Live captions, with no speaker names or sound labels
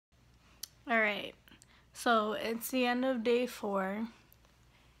Alright, so it's the end of day 4,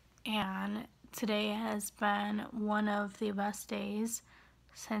 and today has been one of the best days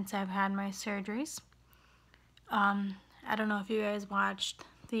since I've had my surgeries. I don't know if you guys watched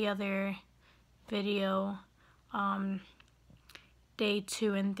the other video, day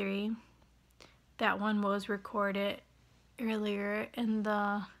 2 and 3. That one was recorded earlier in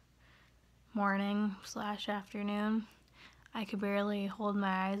the morning/afternoon. I could barely hold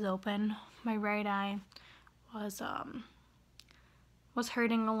my eyes open. My right eye was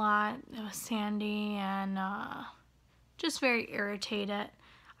hurting a lot. It was sandy and just very irritated.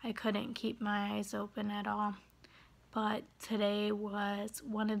 I couldn't keep my eyes open at all. But today was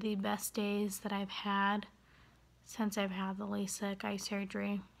one of the best days that I've had since I've had the Lasik eye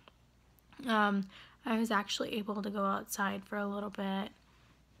surgery. I was actually able to go outside for a little bit,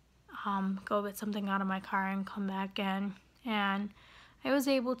 go get something out of my car and come back in. And I was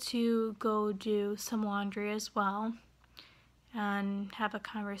able to go do some laundry as well and have a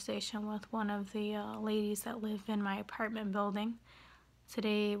conversation with one of the ladies that live in my apartment building.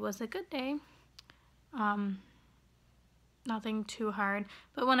 Today was a good day. Nothing too hard,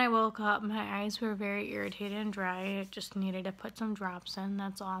 but when I woke up, my eyes were very irritated and dry. I just needed to put some drops in,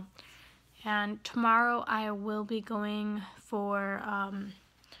 that's all. And tomorrow I will be going for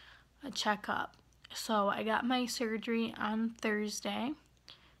a checkup. So I got my surgery on Thursday.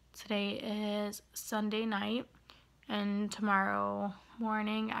 Today is Sunday night, and tomorrow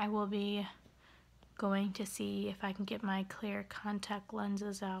morning I will be going to see if I can get my clear contact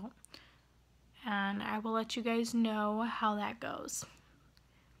lenses out. And I will let you guys know how that goes.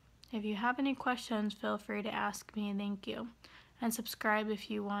 If you have any questions, feel free to ask me. Thank you. And subscribe if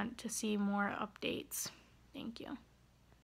you want to see more updates. Thank you.